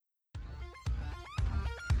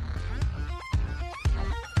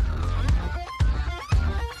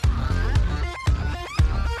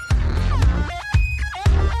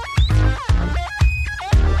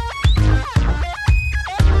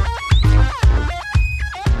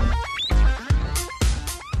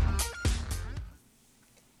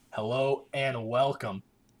Hello and welcome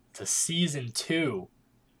to Season 2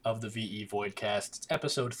 of the VE Voidcast. It's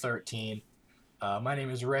episode 13. My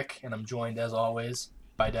name is Rick, and I'm joined, as always,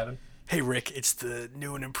 by Devin. Hey Rick, it's the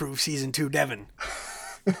new and improved Season 2 Devin.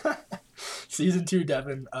 Season 2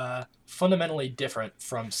 Devin, fundamentally different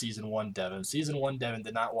from Season 1 Devin. Season 1 Devin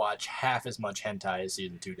did not watch half as much hentai as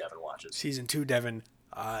Season 2 Devin watches. Season 2 Devin,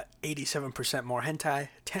 87% more hentai,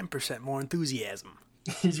 10% more enthusiasm.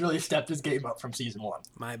 He's really stepped his game up from Season 1.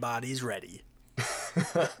 My body's ready.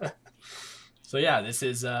 So yeah, this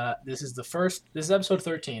is episode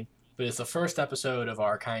 13, but it's the first episode of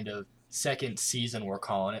our kind of second season, we're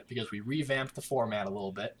calling it, because we revamped the format a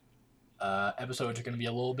little bit. Episodes are going to be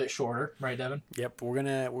a little bit shorter, right, Devin? Yep, we're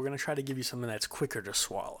gonna try to give you something that's quicker to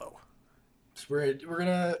swallow. So we're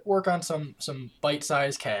gonna work on some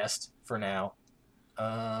bite-sized cast for now,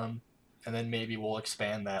 and then maybe we'll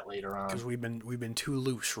expand that later on. Because we've been too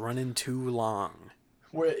loose, running too long.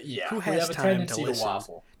 Who Who we has have a time tendency to to listen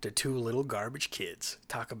waffle. to two little garbage kids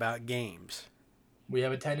talk about games? We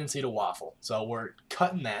have a tendency to waffle, so we're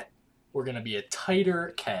cutting that. We're gonna be a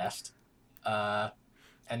tighter cast, and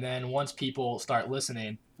then once people start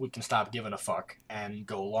listening, we can stop giving a fuck and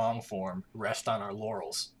go long form, rest on our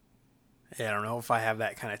laurels. I don't know if I have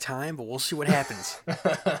that kind of time, but we'll see what happens.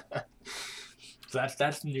 So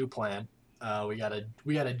that's the new plan. We got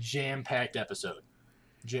a jam-packed episode.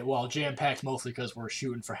 Jam-packed mostly because we're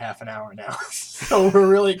shooting for half an hour now, so we're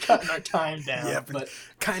really cutting our time down. Yeah, but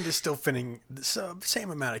kind of still fitting the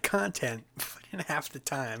same amount of content, but in half the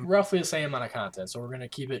time. Roughly the same amount of content. So we're gonna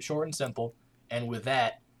keep it short and simple. And with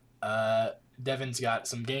that, Devin's got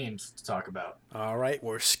some games to talk about. All right,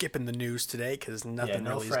 we're skipping the news today because nothing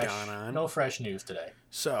really's gone on. No fresh news today.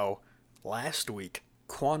 So, last week,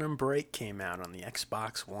 Quantum Break came out on the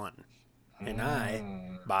Xbox One, and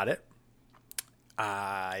I bought it.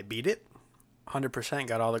 I beat it, 100%,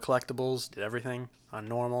 got all the collectibles, did everything on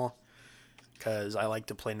normal, because I like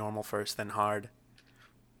to play normal first, then hard.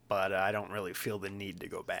 But I don't really feel the need to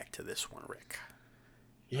go back to this one, Rick.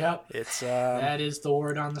 Yep, It's that is the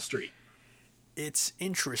word on the street. It's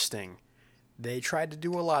interesting. They tried to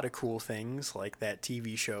do a lot of cool things, like that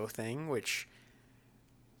TV show thing, which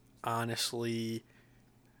honestly...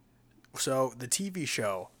 So, the TV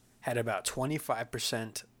show had about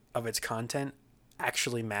 25% of its content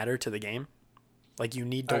actually matter to the game. Like, you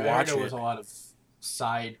need to watch it. There was a lot of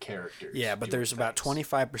side characters. Yeah, but there's about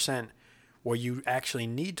 25% where you actually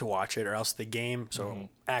need to watch it, or else the game... So,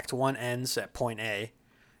 Act 1 ends at point A,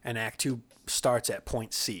 and Act 2 starts at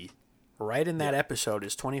point C. Right in that episode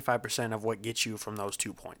is 25% of what gets you from those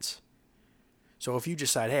 2 points. So if you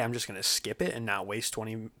decide, hey, I'm just going to skip it and not waste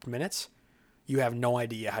 20 minutes, you have no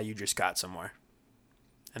idea how you just got somewhere.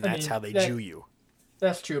 And that's how they Jew you.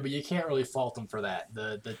 That's true, but you can't really fault them for that.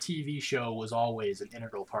 The TV show was always an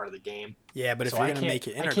integral part of the game. Yeah, but if you're going to make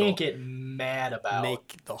it integral... I can't get mad about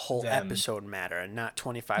make the whole episode matter and not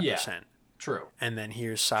 25%. Yeah, true. And then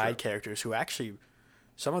here's side characters who actually...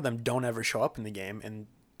 Some of them don't ever show up in the game, and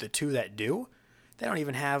the two that do, they don't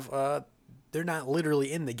even have... they're not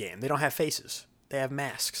literally in the game. They don't have faces. They have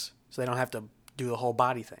masks, so they don't have to do the whole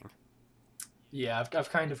body thing. Yeah, I've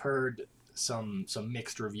kind of heard some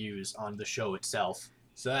mixed reviews on the show itself.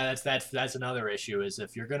 So that's another issue, is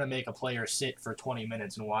if you're going to make a player sit for 20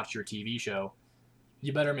 minutes and watch your TV show,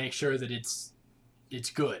 you better make sure that it's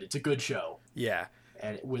good. It's a good show. Yeah.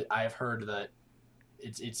 And I've heard that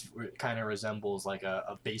it kind of resembles like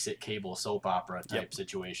a basic cable soap opera type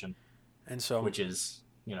situation. And so, which is,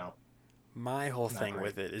 my whole thing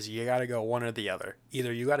with it is you got to go one or the other.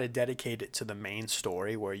 Either you got to dedicate it to the main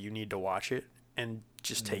story where you need to watch it and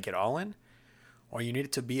just take it all in, or you need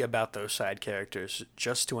it to be about those side characters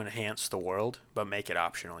just to enhance the world, but make it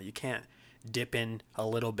optional. You can't dip in a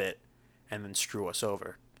little bit and then screw us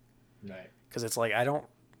over. Right. Because it's like, I don't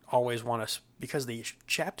always want to, because the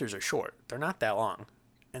chapters are short. They're not that long.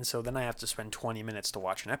 And so then I have to spend 20 minutes to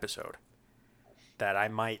watch an episode that I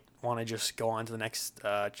might want to just go on to the next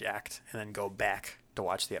act and then go back to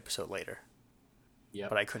watch the episode later. Yeah.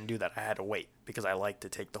 But I couldn't do that. I had to wait because I like to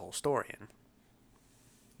take the whole story in.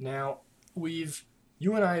 Now,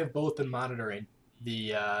 you and I have both been monitoring the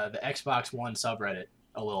Xbox One subreddit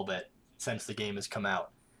a little bit since the game has come out.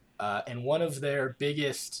 And one of their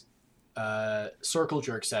biggest circle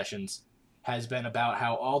jerk sessions has been about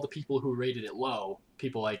how all the people who rated it low,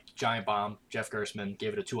 people like Giant Bomb, Jeff Gersman,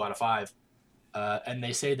 gave it a 2 out of 5, and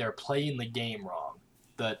they say they're playing the game wrong.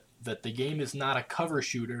 That the game is not a cover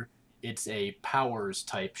shooter, it's a powers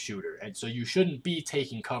type shooter. And so you shouldn't be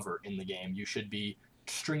taking cover in the game. You should be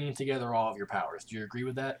stringing together all of your powers. Do you agree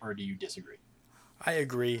with that, or do you disagree? I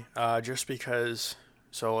agree, just because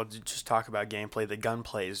So let's just talk about gameplay. The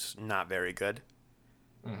gunplay is not very good.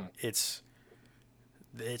 Mm-hmm. It's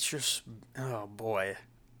just, oh boy,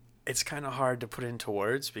 it's kind of hard to put into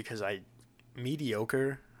words because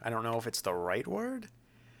mediocre. I don't know if it's the right word,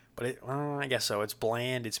 but I guess so. It's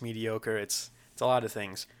bland. It's mediocre. It's a lot of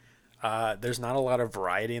things. There's not a lot of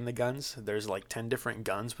variety in the guns. There's like 10 different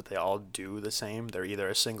guns, but they all do the same. They're either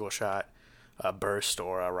a single shot, a burst,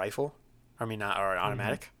 or a rifle. I mean, not or an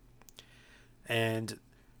automatic. And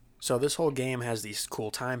so this whole game has these cool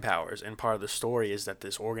time powers, and part of the story is that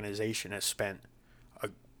this organization has spent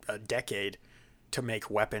a decade to make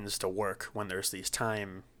weapons to work when there's these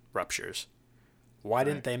time ruptures. Why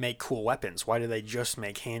didn't they make cool weapons? Why do they just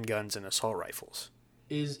make handguns and assault rifles?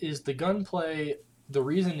 Is the gunplay, the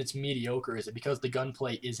reason it's mediocre, is it because the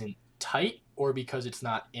gunplay isn't tight or because it's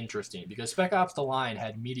not interesting? Because Spec Ops The Line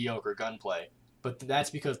had mediocre gunplay, but that's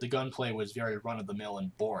because the gunplay was very run-of-the-mill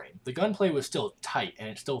and boring. The gunplay was still tight, and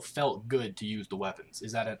it still felt good to use the weapons.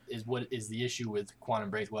 What is the issue with Quantum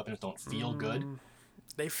Break's weapons don't feel good?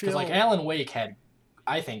 They feel... Because, I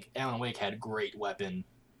think Alan Wake had great weapon,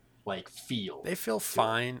 feel. They feel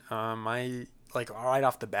fine. Right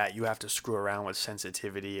off the bat, you have to screw around with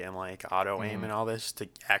sensitivity and, auto aim and all this to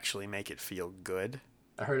actually make it feel good.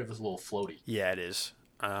 I heard it was a little floaty. Yeah, it is.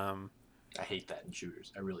 I hate that in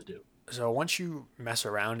shooters. I really do. So once you mess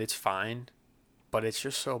around, it's fine, but it's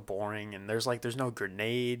just so boring. And there's no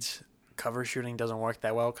grenades. Cover shooting doesn't work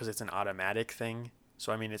that well because it's an automatic thing.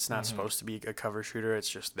 So I mean, it's not supposed to be a cover shooter. It's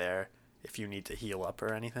just there if you need to heal up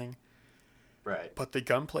or anything. Right. But the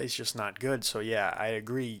gunplay's just not good. So yeah, I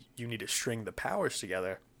agree. You need to string the powers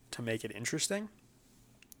together to make it interesting.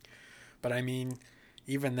 But I mean,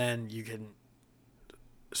 even then, you can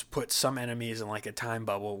put some enemies in a time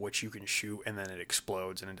bubble, which you can shoot, and then it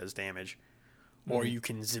explodes and it does damage. Or you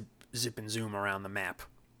can zip and zoom around the map.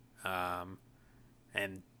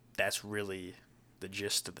 And that's really the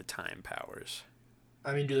gist of the time powers.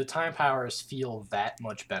 I mean, do the time powers feel that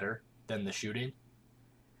much better than the shooting?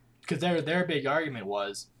 Because their big argument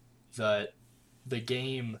was that the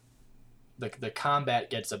game, the combat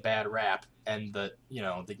gets a bad rap, and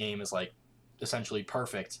the game is essentially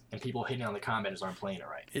perfect, and people hating on the combat just aren't playing it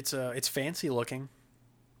right. It's fancy looking.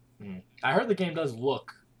 I heard the game does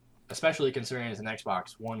look, especially considering it's an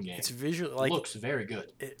Xbox One game. It's visually looks very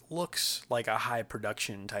good. It looks like a high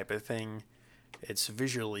production type of thing. It's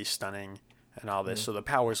visually stunning and all this, so the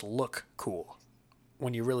powers look cool.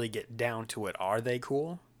 When you really get down to it, are they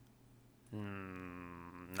cool?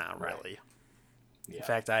 Not really. Yeah. In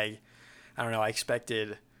fact, I don't know. I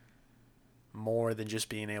expected more than just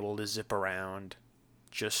being able to zip around,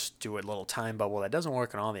 just do a little time bubble that doesn't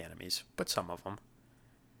work on all the enemies, but some of them.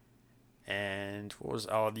 And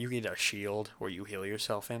you get a shield where you heal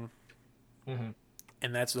yourself in,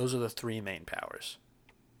 and those are the three main powers.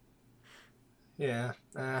 Yeah,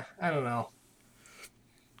 I don't know.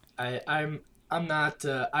 I'm not.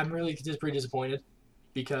 I'm really just pretty disappointed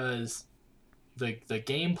because the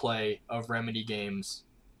gameplay of Remedy games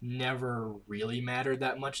never really mattered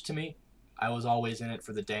that much to me. I was always in it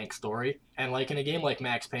for the dank story. And in a game like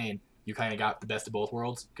Max Payne, you kind of got the best of both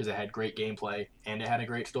worlds because it had great gameplay and it had a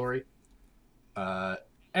great story.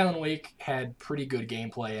 Alan Wake had pretty good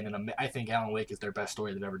gameplay, and I think Alan Wake is their best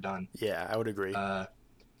story they've ever done. Yeah, I would agree.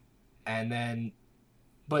 And then,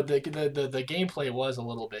 but the gameplay was a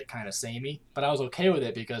little bit kind of samey, but I was okay with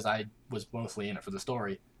it because I was mostly in it for the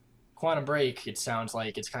story. Quantum Break, it sounds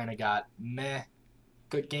like it's kind of got meh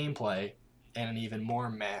good gameplay and an even more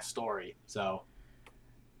meh story. So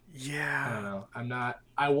yeah, I don't know.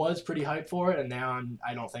 I was pretty hyped for it, and now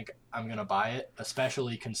I don't think I'm gonna buy it,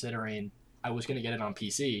 especially considering I was gonna get it on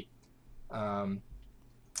PC, and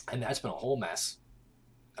that's been a whole mess.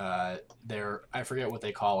 I forget what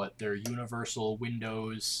they call it. Their Universal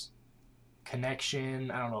Windows connection.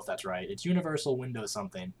 I don't know if that's right. It's Universal Windows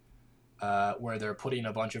something, where they're putting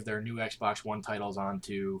a bunch of their new Xbox One titles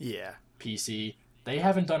onto PC. They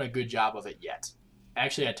haven't done a good job of it yet.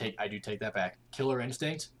 Actually, I do take that back. Killer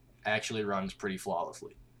Instinct actually runs pretty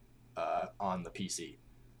flawlessly on the PC,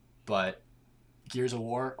 but Gears of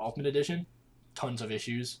War Ultimate Edition, tons of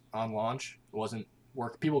issues on launch. It wasn't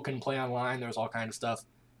work. People couldn't play online. There was all kinds of stuff.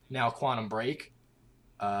 Now Quantum Break,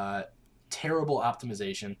 terrible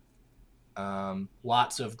optimization,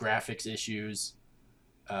 lots of graphics issues.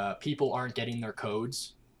 People aren't getting their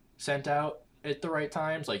codes sent out at the right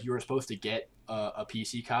times. You were supposed to get a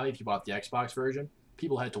PC copy if you bought the Xbox version.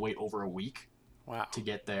 People had to wait over a week to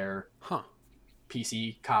get their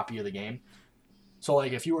PC copy of the game. So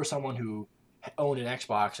if you were someone who owned an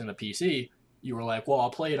Xbox and a PC, you were like, well,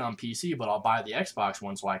 I'll play it on PC, but I'll buy the Xbox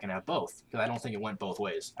one so I can have both. Because I don't think it went both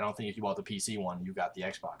ways. I don't think if you bought the PC one, you got the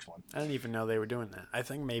Xbox one. I didn't even know they were doing that. I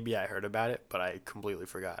think maybe I heard about it, but I completely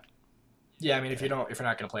forgot. Yeah, I mean, if you're not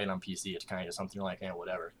going to play it on PC, it's kind of something you're like,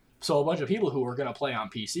 whatever. So a bunch of people who were going to play on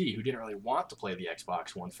PC who didn't really want to play the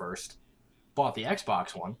Xbox one first, bought the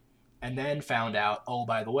Xbox one, and then found out, oh,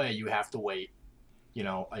 by the way, you have to wait,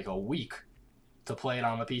 like a week to play it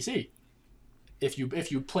on the PC. If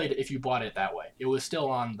you bought it that way, it was still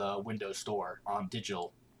on the Windows Store on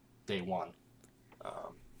digital day one.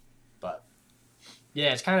 But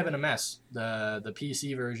yeah, it's kind of been a mess. The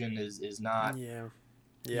PC version is not. Yeah,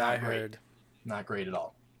 I heard. Not great at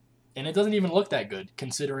all, and it doesn't even look that good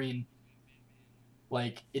considering.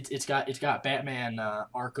 Like it's got Batman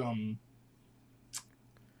Arkham.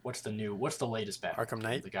 What's the latest Batman? Arkham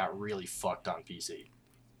Knight. That got really fucked on PC.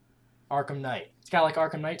 Arkham Knight. It's got like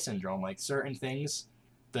Arkham Knight syndrome. Like certain things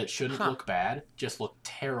that shouldn't look bad just look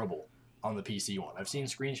terrible on the PC one. I've seen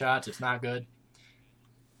screenshots. It's not good.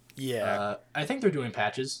 Yeah. I think they're doing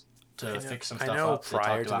patches to fix some stuff up. I know They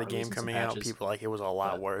prior talked to about the game releasing some coming out, patches. people like it was a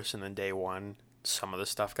lot worse, and then day one, some of the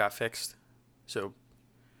stuff got fixed. So,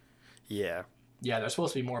 yeah. Yeah, there's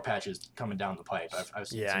supposed to be more patches coming down the pipe. I've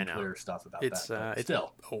seen some clear stuff about that. It's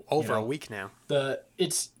still over a week now.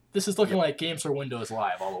 This is looking like Games for Windows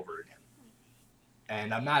Live all over again.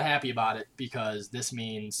 And I'm not happy about it because this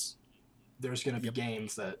means there's going to be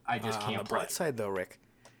games that I just can't on the play. bright side, though, Rick,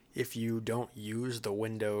 if you don't use the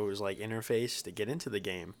Windows interface to get into the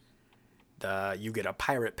game, you get a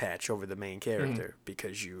pirate patch over the main character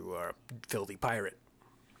because you are a filthy pirate.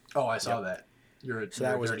 Oh, I saw that.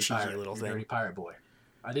 That was a cheeky pirate. little You're a thing. dirty pirate boy.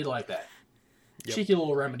 I did like that. Yep. Cheeky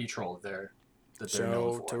little Remedy troll there that they're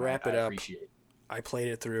known for. To wrap it I up, appreciate. I played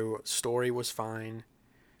it through. Story was fine.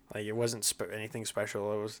 Like it wasn't anything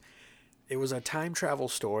special. It was a time travel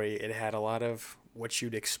story. It had a lot of what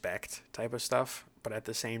you'd expect type of stuff, but at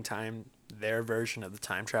the same time, their version of the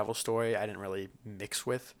time travel story I didn't really mix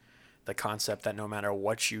with the concept that no matter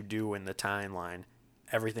what you do in the timeline,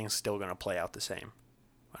 everything's still going to play out the same.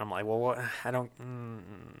 I'm like, well, what? I don't.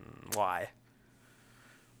 Why?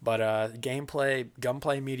 But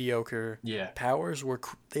gunplay mediocre. Yeah. Powers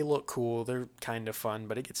they look cool. They're kind of fun,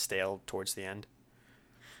 but it gets stale towards the end.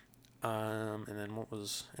 And then what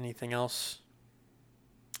was anything else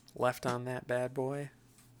left on that bad boy?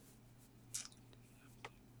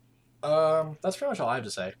 That's pretty much all I have to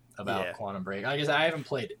say about Quantum Break. I guess I haven't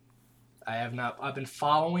played it. I have not. I've been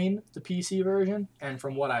following the PC version, and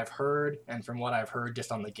from what I've heard,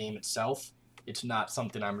 just on the game itself, it's not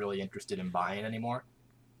something I'm really interested in buying anymore.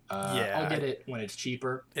 I'll get it when it's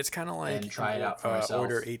cheaper. It's kind of like try it out for myself.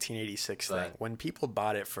 Order 1886 thing. When people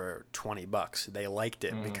bought it for $20, they liked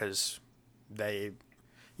it because they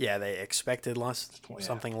expected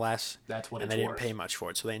something less. That's what and it's they worth. didn't pay much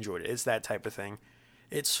for it, so they enjoyed it. It's that type of thing.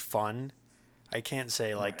 It's fun. I can't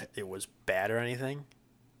say it was bad or anything.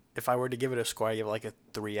 If I were to give it a score, I give it a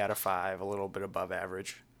 3 out of 5, a little bit above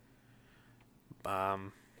average.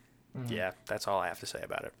 Yeah, that's all I have to say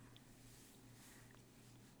about it.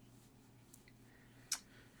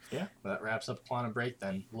 Yeah, that wraps up Quantum Break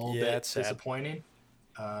then. A little bit disappointing.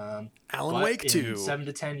 Alan Wake 2. In 7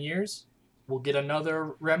 to 10 years, we'll get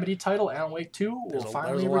another Remedy title. Alan Wake 2 will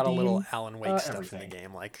finally There's a lot of little redeem, Alan Wake stuff everything. in the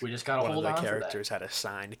game. Like we just gotta one hold of on the for that. characters had a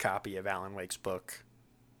signed copy of Alan Wake's book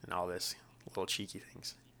and all this little cheeky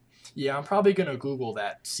things. Yeah, I'm probably gonna Google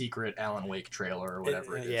that secret Alan Wake trailer or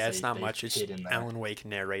whatever it is. Yeah, it's not much. It's hid in there. Alan Wake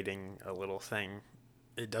narrating a little thing.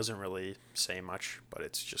 It doesn't really say much, but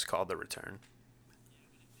it's just called The Return.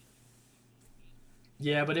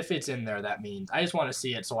 Yeah, but if it's in there, that means I just want to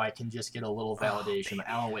see it so I can just get a little validation that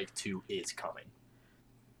Alan Wake 2 is coming.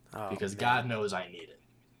 Because God knows I need it.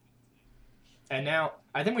 And now,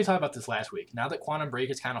 I think we talked about this last week. Now that Quantum Break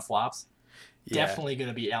is kind of flops, definitely going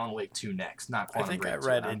to be Alan Wake 2 next, not Quantum Break. I think I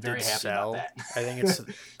read 2. I'm it very did happy sell. about that. I think it's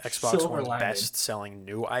Xbox Silver One's lining. best-selling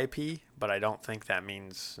new IP, but I don't think that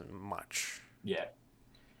means much. Yeah.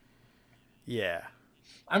 Yeah.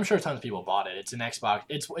 I'm sure tons of people bought it. It's an Xbox.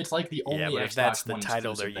 It's like the only Xbox but if that's the One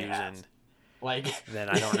title they're exclusive they have. using, Like, then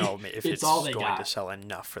I don't know if it's all they going got. to sell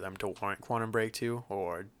enough for them to warrant Quantum Break 2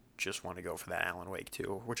 or just want to go for that Alan Wake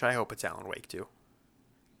 2, which I hope it's Alan Wake 2.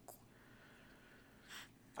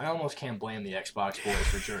 I almost can't blame the Xbox boys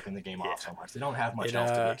for jerking the game off so much. They don't have much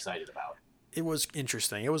else to be excited about. It was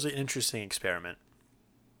interesting. It was an interesting experiment.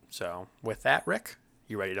 So, with that, Rick,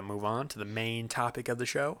 you ready to move on to the main topic of the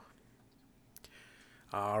show?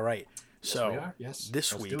 All right. Yes, So, we are. Yes,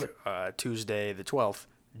 this let's do week, it. Tuesday the 12th,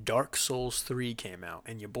 Dark Souls 3 came out,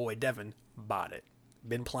 and your boy Devin bought it.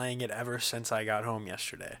 Been playing it ever since I got home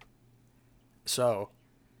yesterday. So,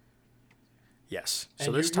 Yes. So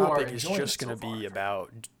And this you are topic is enjoying just it going so to be far.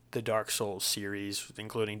 about the Dark Souls series,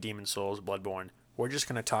 including Demon Souls, Bloodborne. We're just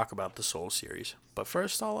going to talk about the Souls series. But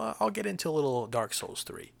first, I'll get into a little Dark Souls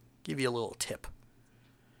 3. Give you a little tip.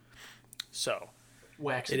 So,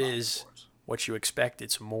 Wax it about is for us. what you expect.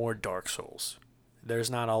 It's more Dark Souls. There's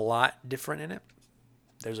not a lot different in it.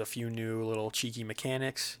 There's a few new little cheeky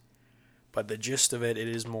mechanics. But the gist of it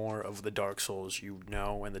is more of the Dark Souls you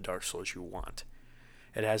know and the Dark Souls you want.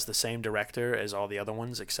 It has the same director as all the other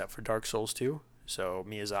ones except for Dark Souls 2. So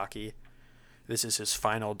Miyazaki, this is his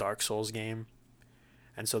final Dark Souls game.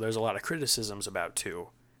 And so there's a lot of criticisms about 2.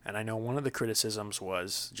 And I know one of the criticisms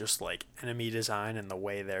was just like enemy design and the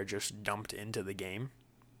way they're just dumped into the game.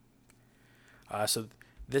 So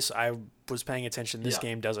this, I was paying attention. This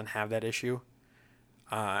game doesn't have that issue.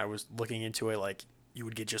 I was looking into it, like you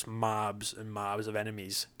would get just mobs and mobs of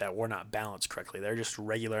enemies that were not balanced correctly. They're just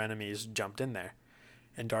regular enemies jumped in there.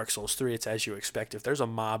 In Dark Souls 3, it's as you expect. If there's a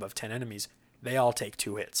mob of 10 enemies, they all take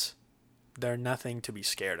 2 hits. They're nothing to be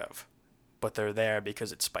scared of. But they're there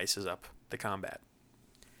because it spices up the combat.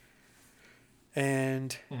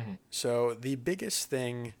 And so the biggest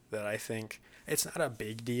thing that I think, it's not a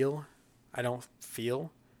big deal, I don't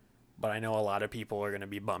feel, but I know a lot of people are going to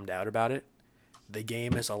be bummed out about it. The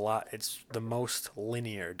game is it's the most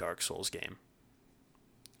linear Dark Souls game.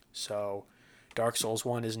 So Dark Souls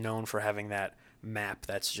 1 is known for having that map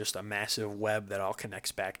that's just a massive web that all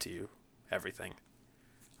connects back to you, everything.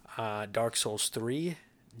 Dark Souls 3,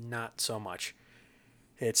 not so much.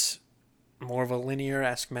 It's more of a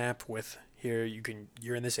linear-esque map with here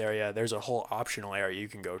you're in this area, there's a whole optional area you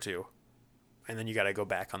can go to, and then you got to go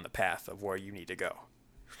back on the path of where you need to go.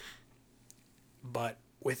 But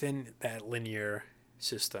within that linear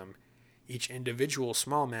system, each individual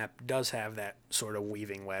small map does have that sort of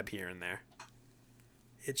weaving web here and there.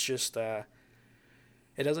 It's just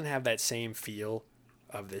it doesn't have that same feel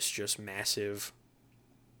of this just massive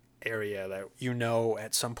area that you know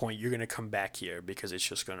at some point you're going to come back here because it's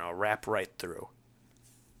just going to wrap right through.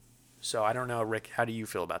 So I don't know, Rick, how do you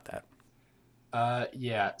feel about that?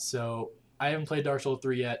 Yeah, so I haven't played Dark Souls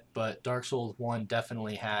 3 yet, but Dark Souls 1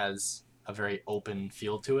 definitely has a very open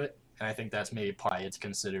feel to it, and I think that's maybe why it's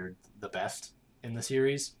considered the best in the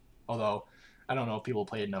series. Although, I don't know if people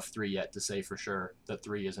played enough 3 yet to say for sure that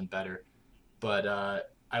 3 isn't better. But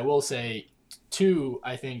I will say, 2,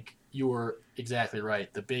 I think you were exactly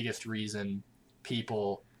right. The biggest reason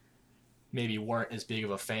people maybe weren't as big of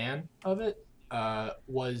a fan of it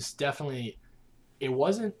was definitely, it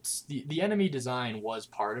wasn't, the enemy design was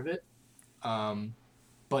part of it,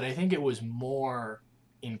 but I think it was more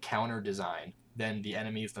encounter design than the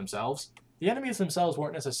enemies themselves. The enemies themselves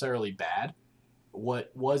weren't necessarily bad.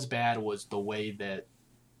 What was bad was the way that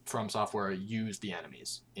From Software used the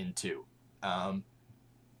enemies in 2.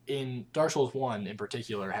 In Dark Souls 1 in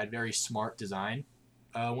particular had very smart design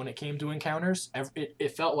when it came to encounters.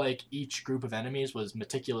 It felt like each group of enemies was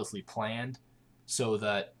meticulously planned so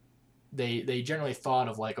that they generally thought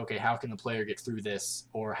of like, okay, how can the player get through this,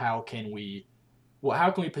 or how can we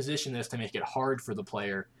position this to make it hard for the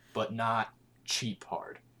player but not cheap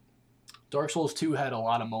hard. Dark Souls 2 had a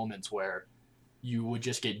lot of moments where you would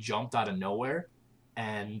just get jumped out of nowhere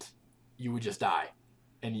and you would just die.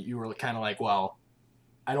 And you were kind of like, well,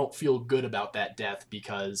 I don't feel good about that death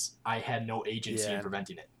because I had no agency in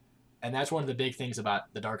preventing it. And that's one of the big things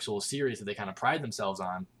about the Dark Souls series that they kind of pride themselves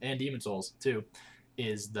on, and Demon Souls too,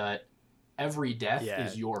 is that every death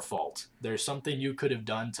is your fault. There's something you could have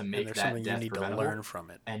done to make that death preventable, to learn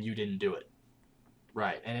from it, and you didn't do it.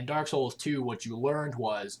 Right. And in Dark Souls 2, what you learned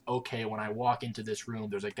was, okay, when I walk into this room,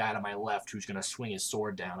 there's a guy to my left who's going to swing his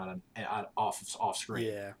sword down off screen.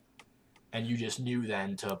 Yeah. And you just knew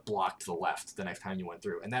then to block to the left the next time you went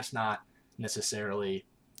through. And that's not necessarily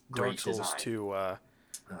great Dark Souls design. 2,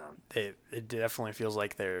 it definitely feels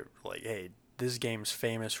like they're like, hey, this game's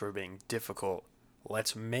famous for being difficult.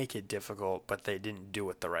 Let's make it difficult, but they didn't do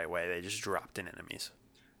it the right way. They just dropped in enemies.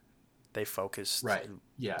 They focused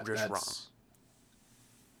just wrong.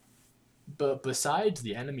 But besides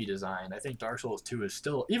the enemy design, I think Dark Souls 2 is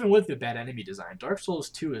still, even with the bad enemy design, Dark Souls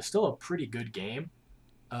 2 is still a pretty good game.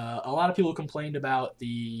 A lot of people complained about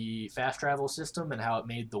the fast travel system and how it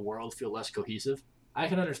made the world feel less cohesive. I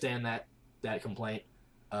can understand that complaint.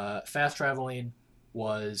 Fast traveling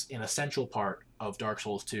was an essential part of Dark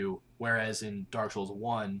Souls 2, whereas in Dark Souls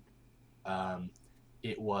 1,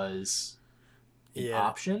 it was an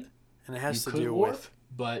option. And it has to do with...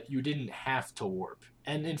 But you didn't have to warp.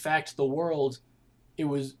 And in fact, the world, it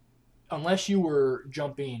was, unless you were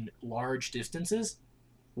jumping large distances,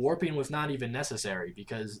 warping was not even necessary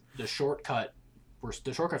because the shortcuts were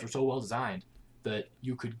so well designed that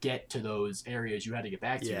you could get to those areas you had to get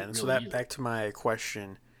back to. Yeah, and really so that easily. back to my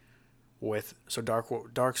question with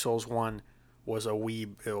Dark Souls 1 was a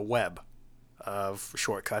web of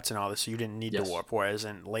shortcuts and all this, so you didn't need to Yes. warp. Whereas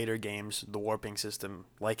in later games, the warping system,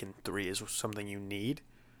 like in 3, is something you need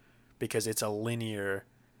because it's a linear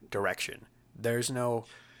direction. There's no,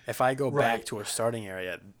 if I go back Right. to a starting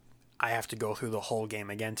area, I have to go through the whole game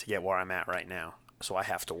again to get where I'm at right now. So I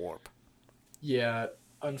have to warp. Yeah.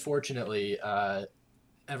 Unfortunately,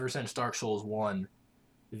 ever since Dark Souls 1,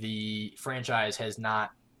 the franchise has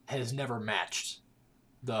never matched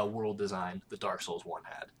the world design that Dark Souls 1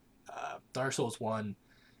 had. Dark Souls 1,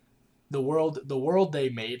 the world they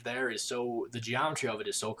made there is so, the geometry of it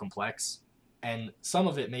is so complex, and some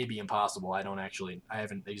of it may be impossible. I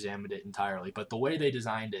haven't examined it entirely, but the way they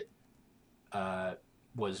designed it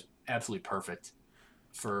was absolutely perfect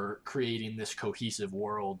for creating this cohesive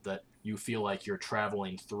world that you feel like you're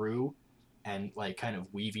traveling through and like kind of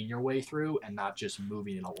weaving your way through and not just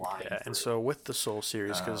moving in a line Yeah, through. and so with the Soul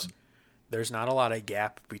series, because Um, there's not a lot of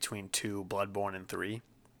gap between 2, Bloodborne, and 3,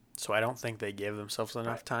 so I don't think they gave themselves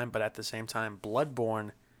enough right. time. But at the same time,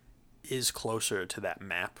 Bloodborne is closer to that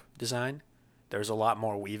map design. There's a lot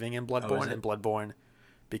more weaving in Oh, is Bloodborne, and it? Bloodborne,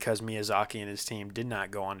 because Miyazaki and his team did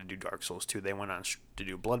not go on to do Dark Souls 2, they went on to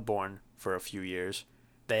do Bloodborne for a few years.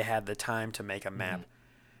 They had the time to make a map Mm-hmm.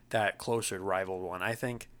 that closer rivaled one. I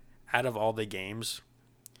think out of all the games,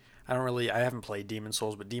 I haven't played Demon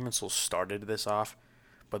Souls, but Demon Souls started this off.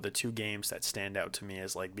 But the 2 games that stand out to me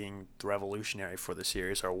as like being revolutionary for the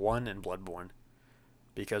series are 1 and Bloodborne,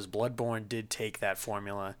 because Bloodborne did take that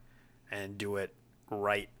formula and do it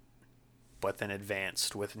right, but then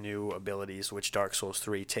advanced with new abilities, which Dark Souls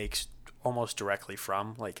 3 takes almost directly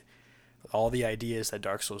from. Like all the ideas that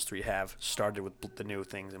Dark Souls 3 have started with the new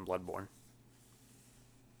things in Bloodborne.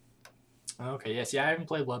 Okay, yes, yeah, I haven't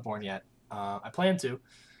played Bloodborne yet. I plan to,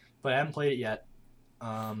 but I haven't played it yet.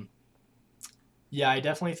 Um, yeah, I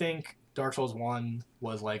definitely think Dark Souls 1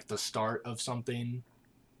 was like the start of something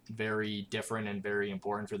very different and very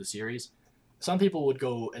important for the series. Some people would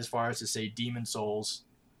go as far as to say Demon Souls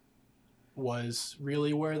was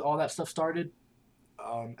really where all that stuff started.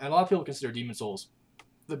 And a lot of people consider Demon Souls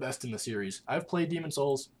the best in the series. I've played Demon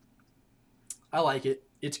Souls. I like it.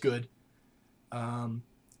 It's good. Um,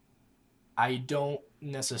 I don't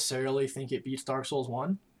necessarily think it beats Dark Souls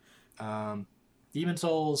 1. Um, Demon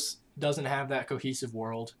Souls doesn't have that cohesive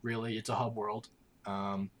world, really. It's a hub world.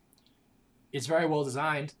 Um, it's very well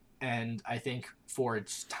designed, and I think for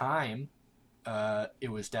its time, it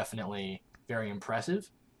was definitely very impressive.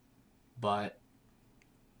 But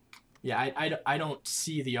yeah, I don't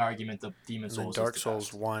see the argument that Demon And then Souls is Dark the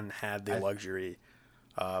Souls best. 1 had the I luxury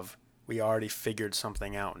of we already figured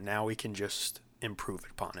something out. Now we can just improve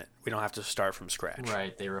upon it. We don't have to start from scratch.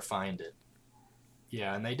 Right, they refined it.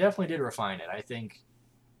 Yeah, and they definitely did refine it. I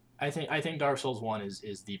think Dark Souls 1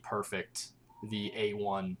 is the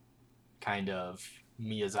A1 kind of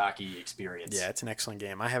Miyazaki Yeah, experience. it's an excellent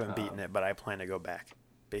game. I haven't beaten Um, it, but I plan to go back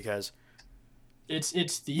because it's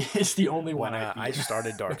the it's the only one when I've I beaten.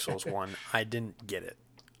 started Dark Souls 1, I didn't get it.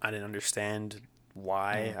 I didn't understand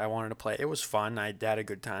why Mm, I wanted to play. It was fun. I had a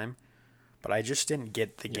good time, but I just didn't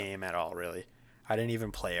get the yeah. game at all, really. I didn't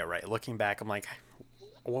even play it right. Looking back, I'm like,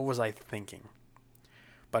 what was I thinking?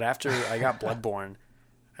 But after I got Bloodborne,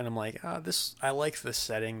 and I'm like, this I like this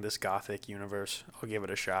setting, this gothic universe. I'll give it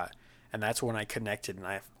a shot. And that's when I connected and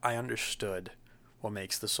I understood what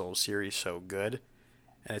makes the Souls series so good.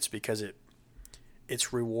 And it's because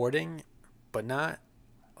it's rewarding, but not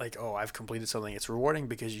like, oh, I've completed something. It's rewarding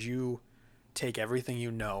because you take everything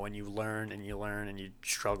you know and you learn and you learn and you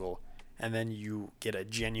struggle, and then you get a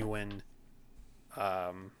genuine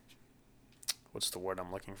um what's the word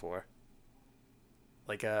I'm looking for?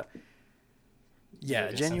 Like a yeah,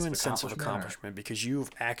 a Like a sense of genuine sense of accomplishment, or accomplishment because you've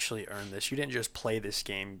actually earned this. You didn't just play this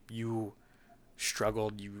game. You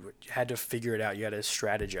struggled. You had to figure it out. You had to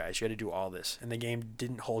strategize. You had to do all this. And the game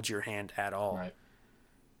didn't hold your hand at all. right?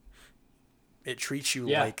 It treats you Yeah,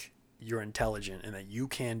 like you're intelligent and that you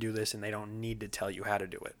can do this and they don't need to tell you how to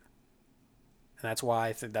do it. And that's why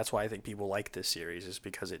I think people like this series is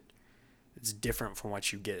because it's different from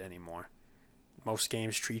what you get anymore. Most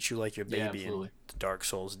games treat you like your yeah, baby and absolutely. Dark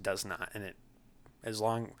Souls does not. And it as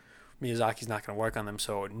long Miyazaki's not going to work on them,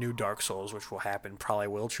 so new Dark Souls, which will happen, probably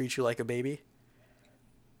will treat you like a baby.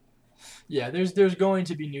 Yeah, there's going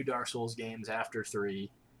to be new Dark Souls games after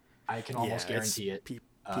 3. I can Yeah, almost guarantee it.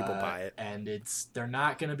 people buy it. And they're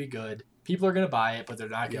not going to be good. People are going to buy it, but they're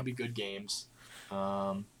not going to Yep. be good games.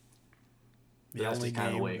 Um, The that's only just kind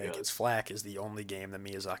of the way game it that gets goes. flack is the only game that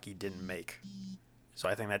Miyazaki didn't make. So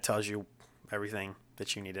I think that tells you everything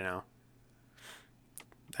that you need to know.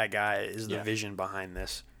 That guy is the Yeah. vision behind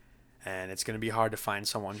this, and it's going to be hard to find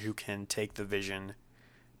someone who can take the vision,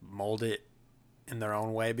 mold it in their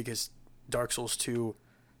own way, because Dark Souls 2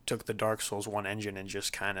 took the Dark Souls 1 engine and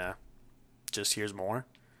just kind of here's more.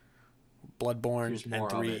 Bloodborne Here's more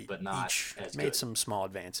and of 3 it, but not each as made good. some small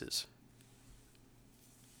advances.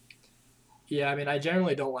 Yeah, I mean, I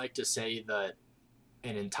generally don't like to say that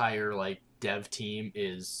an entire like dev team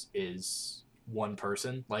is one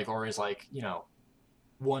person, like, or is like,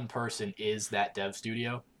 one person is that dev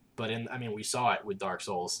studio. But we saw it with Dark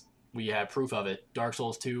Souls. We had proof of it. Dark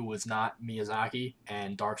Souls 2 was not Miyazaki,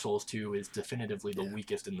 and Dark Souls 2 is definitively the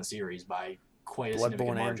weakest in the series by quite a significant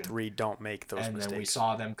Bloodborne margin. and 3 don't make those And mistakes. then we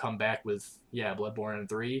saw them come back with, Bloodborne and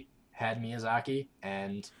 3 had Miyazaki,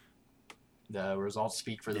 and the results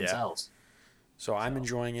speak for themselves. So I'm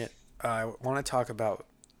enjoying it. I want to talk about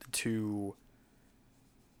the two.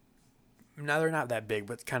 Now they're not that big,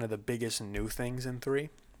 but kind of the biggest new things in 3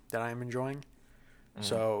 that I'm enjoying. Mm-hmm.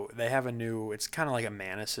 So they have a new. It's kind of like a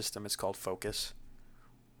mana system. It's called Focus,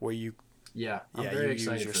 where you. I'm very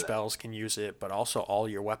excited use your for spells can use it, but also all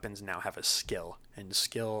your weapons now have a skill, and the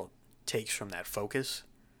skill takes from that focus,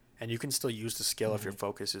 and you can still use the skill if your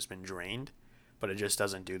focus has been drained, but it just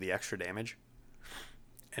doesn't do the extra damage.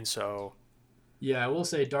 And so. Yeah, I will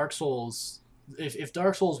say Dark Souls. If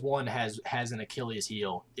Dark Souls 1 has an Achilles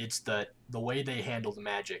heel, it's that the way they handled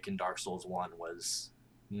magic in Dark Souls 1 was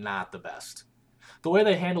not the best. The way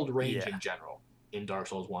they handled range in general in Dark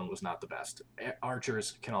Souls 1 was not the best.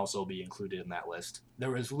 Archers can also be included in that list. There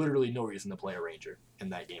was literally no reason to play a ranger in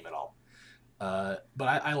that game at all. But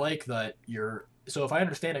I like that so if I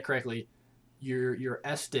understand it correctly, your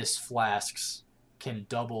Estus flasks can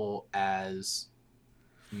double as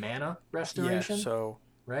mana restoration. Yeah, so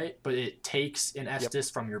right, but it takes an Estus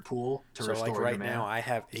from your pool to restore like your right mana. now I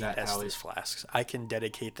have 8 Estus flasks. I can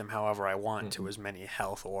dedicate them however I want to as many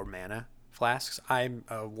health or mana flasks. I'm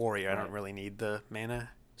a warrior. I don't really need the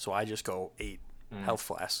mana, so I just go 8 health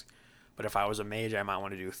flasks. But if I was a mage, I might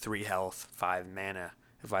want to do 3 health, 5 mana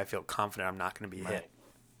if I feel confident I'm not going to be hit.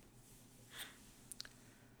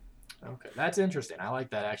 Okay, that's interesting. I like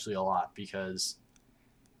that actually a lot, because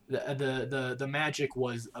the magic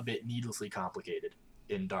was a bit needlessly complicated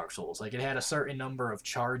in Dark Souls. Like, it had a certain number of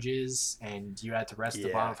charges, and you had to rest the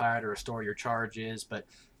bonfire to restore your charges. But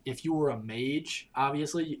if you were a mage,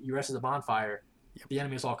 obviously you rested the bonfire, the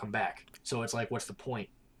enemies all come back. So it's like, what's the point?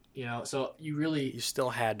 So you still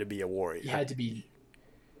had to be a warrior. You had to be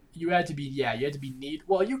neat.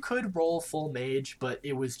 Well, you could roll full mage, but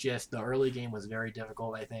it was just, the early game was very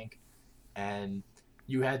difficult, I think, and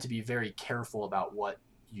you had to be very careful about what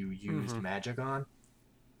you used magic on,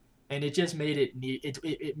 and it just made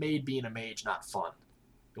it made being a mage not fun.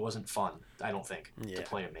 It wasn't fun, I don't think, to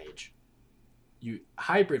play a mage.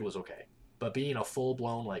 Hybrid was okay, but being a full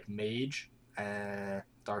blown like mage,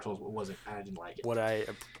 Dark Souls wasn't. I didn't like it.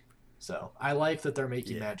 So I like that they're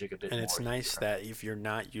making magic a bit more. And it's nice that if you're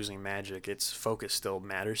not using magic, its focus still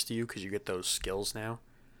matters to you, because you get those skills now.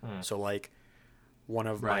 So like, one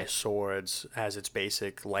of my swords has its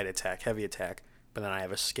basic light attack, heavy attack, but then I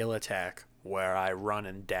have a skill attack where I run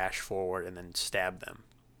and dash forward and then stab them,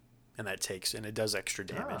 and it does extra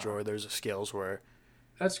damage. Or there's skills where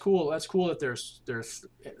that's cool. That's cool that there's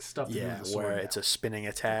stuff to move the sword where now. it's a spinning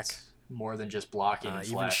attack. It's more than just blocking and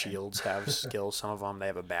even slashing. Shields have skills. Some of them, they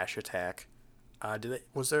have a bash attack.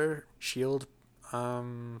 Was there shield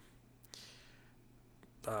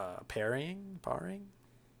parrying?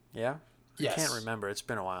 Yeah. Yes. I can't remember. It's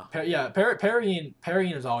been a while. Parrying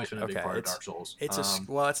has always been a big part of Dark Souls. It's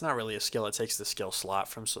it's not really a skill. It takes the skill slot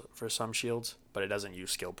for some shields, but it doesn't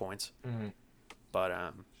use skill points.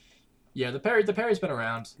 But the parry's been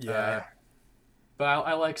around. Yeah. But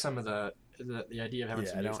I like some of the idea of having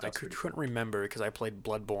some new stuff. I couldn't remember, because I played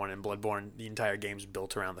Bloodborne, and Bloodborne, the entire game's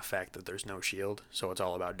built around the fact that there's no shield, so it's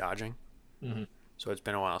all about dodging. So it's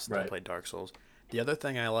been a while since I played Dark Souls. The other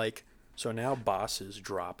thing I like, so now bosses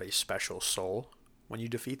drop a special soul when you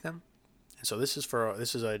defeat them. And so this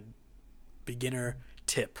is a beginner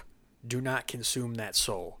tip. Do not consume that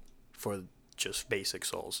soul for just basic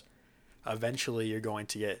souls. Eventually you're going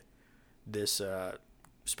to get this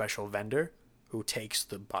special vendor who takes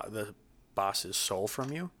the boss's soul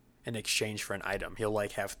from you in exchange for an item. He'll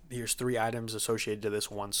here's 3 items associated to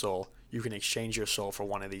this one soul. You can exchange your soul for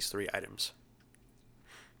one of these 3 items.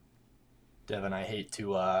 Devin, I hate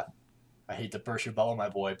to burst your bubble, my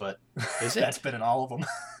boy, but is it? That's been in all of them.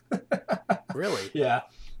 Really? Yeah.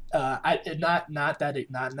 Not in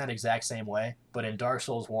that exact same way, but in Dark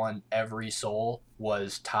Souls 1, every soul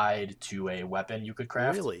was tied to a weapon you could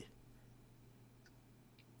craft. Really?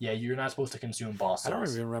 Yeah, you're not supposed to consume boss souls. I don't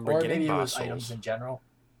even remember or getting maybe boss it was souls. items in general.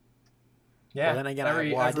 Yeah. Well, then again,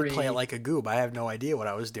 I did play it like a goob. I have no idea what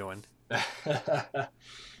I was doing.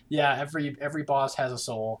 Yeah, every boss has a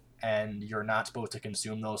soul, and you're not supposed to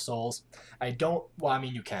consume those souls. Well, I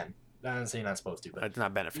mean, you can. I'm not saying you're not supposed to, but It's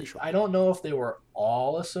not beneficial. I don't know if they were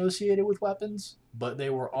all associated with weapons, but they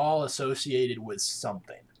were all associated with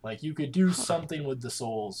something. Like, you could do something with the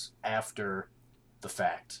souls after the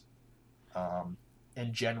fact.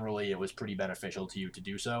 And generally, it was pretty beneficial to you to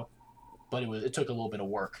do so. But it took a little bit of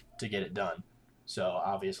work to get it done. So,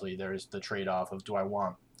 obviously, there's the trade-off of, do I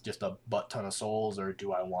want just a butt ton of souls, or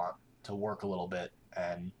do I want to work a little bit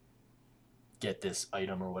and get this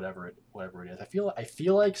item or whatever it is. I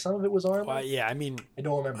feel like some of it was armor. Well, yeah, I mean, I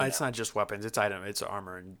don't remember. It's not just weapons; it's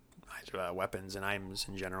armor and weapons and items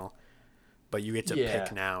in general. But you get to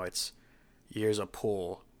pick now. Here's a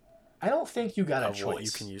pool. I don't think you got a choice. What you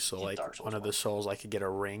can use. So like one of the souls, I could get a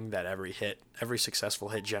ring that every successful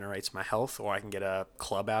hit generates my health, or I can get a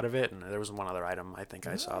club out of it. And there was one other item I think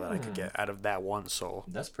I saw that I could get out of that one soul.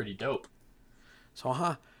 That's pretty dope. So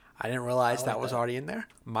I didn't realize that was already in there.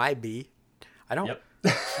 Might be. I don't. Yep.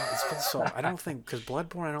 I don't think, because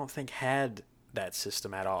Bloodborne I don't think had that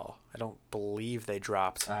system at all. I don't believe they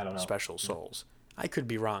dropped special souls. I could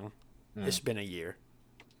be wrong. It's been a year,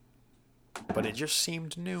 but it just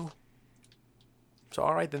seemed new. So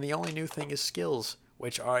all right, then the only new thing is skills,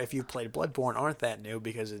 which are, if you've played Bloodborne, aren't that new,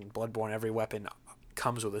 because in Bloodborne every weapon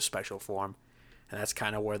comes with a special form, and that's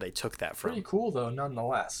kind of where they took that from. Pretty cool though,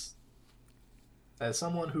 nonetheless. As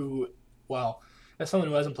someone who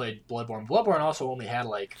hasn't played Bloodborne also only had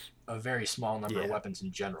like a very small number of weapons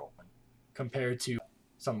in general, compared to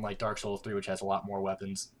something like Dark Souls 3, which has a lot more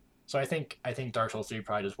weapons. So I think Dark Souls 3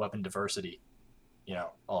 probably does weapon diversity, a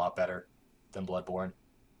lot better than Bloodborne.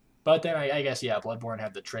 But then I guess Bloodborne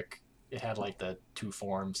had the trick. It had like the two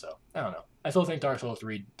forms, so I don't know. I still think Dark Souls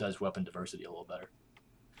 3 does weapon diversity a little better.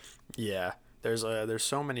 Yeah. There's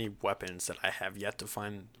so many weapons that I have yet to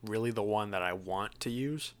find really the one that I want to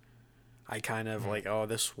use. I kind of like,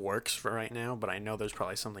 this works for right now, but I know there's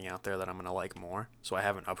probably something out there that I'm going to like more, so I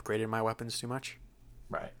haven't upgraded my weapons too much.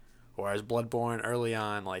 Right. Whereas Bloodborne, early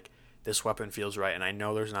on, like, this weapon feels right, and I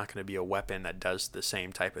know there's not going to be a weapon that does the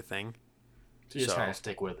same type of thing. So you just kind of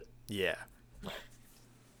stick with it. Yeah. Right.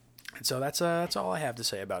 And so that's all I have to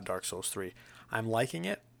say about Dark Souls 3. I'm liking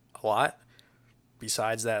it a lot.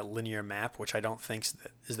 Besides that linear map, which I don't think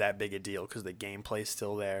is that big a deal because the gameplay's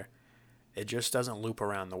still there. It just doesn't loop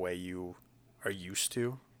around the way you are used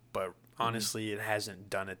to. But honestly, it hasn't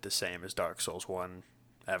done it the same as Dark Souls 1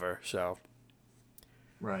 ever. So,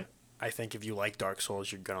 right. I think if you like Dark Souls,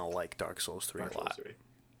 you're going to like Dark Souls 3 a lot. 3.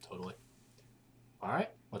 Totally. All right,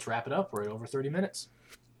 let's wrap it up. We're at over 30 minutes.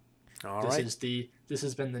 All right. This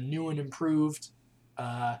has been the new and improved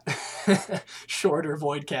shorter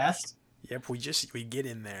Voidcast. Yep, we get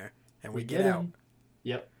in there and we get out.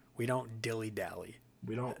 Yep. We don't dilly-dally.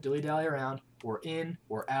 We don't dilly-dally around. We're in,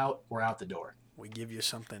 we're out the door. We give you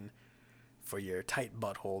something for your tight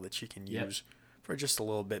butthole that you can use for just a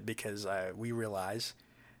little bit, because we realize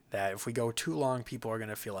that if we go too long, people are going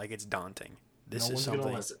to feel like it's daunting. This is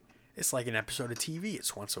something. It's like an episode of TV.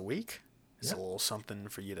 It's once a week. It's a little something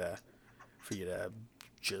for you to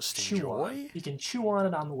just enjoy. On. You can chew on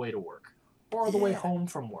it on the way to work or the way home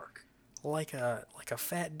from work. Like a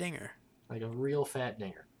fat dinger. Like a real fat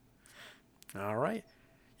dinger. All right.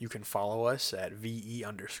 You can follow us at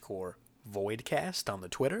VE_Voidcast on the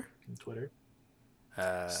Twitter.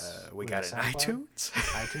 We got it on iTunes.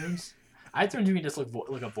 iTunes, you can just look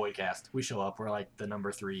up Voidcast. We show up. We're like the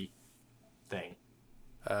number 3 thing.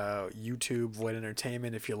 YouTube, Void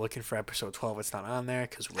Entertainment. If you're looking for episode 12, it's not on there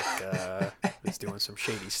because Rick is doing some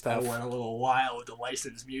shady stuff. I went a little wild with the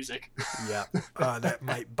licensed music. Yeah. That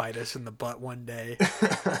might bite us in the butt one day.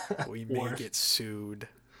 We may get sued.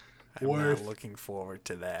 I'm not looking forward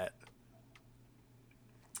to that.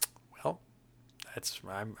 Well,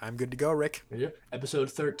 I'm good to go, Rick. Yeah.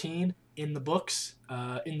 Episode 13 in the books,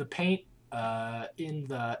 in the paint, in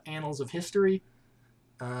the annals of history.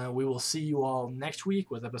 We will see you all next week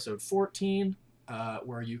with episode 14,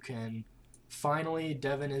 where you can finally,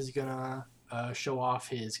 Devin is gonna show off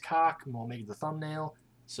his cock, and we'll make the thumbnail.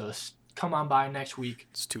 So come on by next week.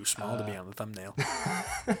 It's too small to be on the thumbnail.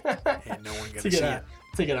 Ain't no one gonna see it.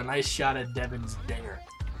 To get a nice shot at Devin's dinger.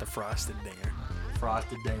 The frosted dinger.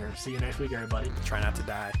 Frosted dinger. See you next week, everybody. Try not to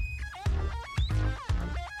die.